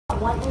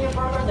want in your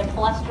burger, the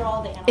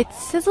cholesterol, It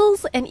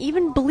sizzles and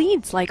even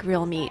bleeds like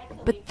real meat,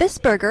 but this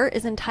burger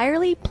is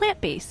entirely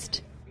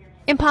plant-based.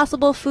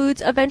 Impossible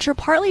Foods, a venture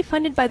partly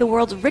funded by the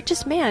world's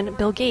richest man,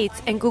 Bill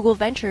Gates, and Google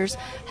Ventures,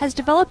 has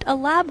developed a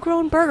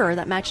lab-grown burger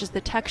that matches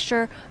the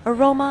texture,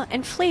 aroma,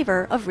 and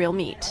flavor of real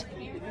meat.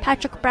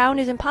 Patrick Brown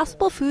is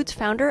Impossible Foods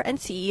founder and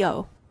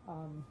CEO.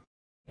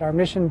 Our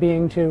mission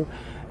being to,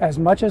 as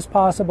much as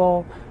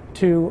possible,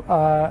 to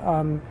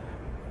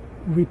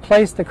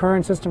replace the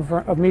current system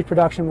of meat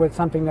production with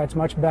something that's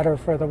much better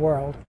for the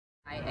world.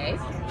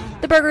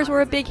 The burgers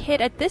were a big hit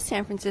at this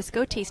San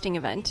Francisco tasting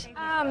event.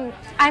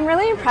 I'm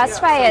really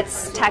impressed by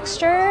its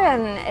texture,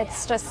 and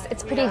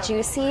it's pretty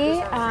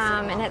juicy,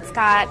 and it's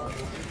got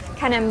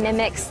kind of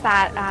mimics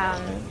that,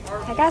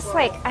 I guess,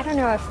 like, I don't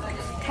know, if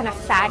kind of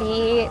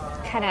fatty,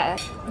 kind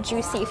of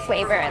juicy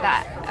flavor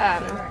that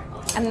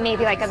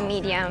maybe like a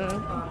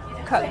medium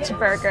cooked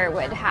burger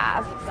would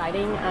have.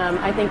 exciting.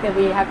 I think that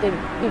we have to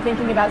be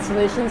thinking about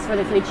solutions for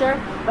the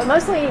future, but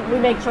mostly we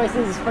make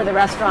choices for the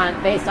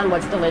restaurant based on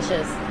what's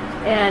delicious.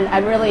 And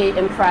I'm really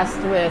impressed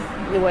with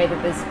the way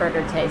that this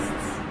burger tastes.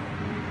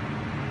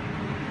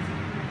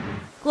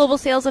 Global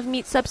sales of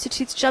meat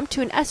substitutes jumped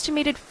to an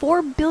estimated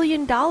 $4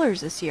 billion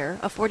this year,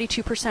 a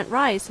 42%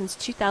 rise since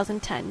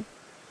 2010.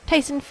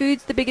 Tyson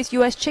Foods, the biggest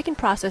U.S. chicken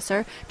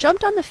processor,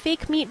 jumped on the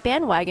fake meat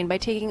bandwagon by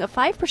taking a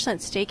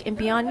 5% stake in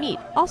Beyond Meat,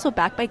 also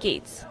backed by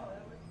Gates.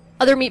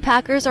 Other meat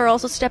packers are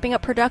also stepping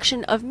up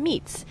production of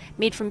meats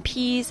made from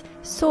peas,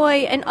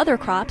 soy, and other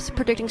crops,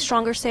 predicting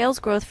stronger sales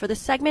growth for the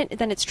segment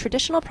than its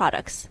traditional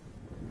products.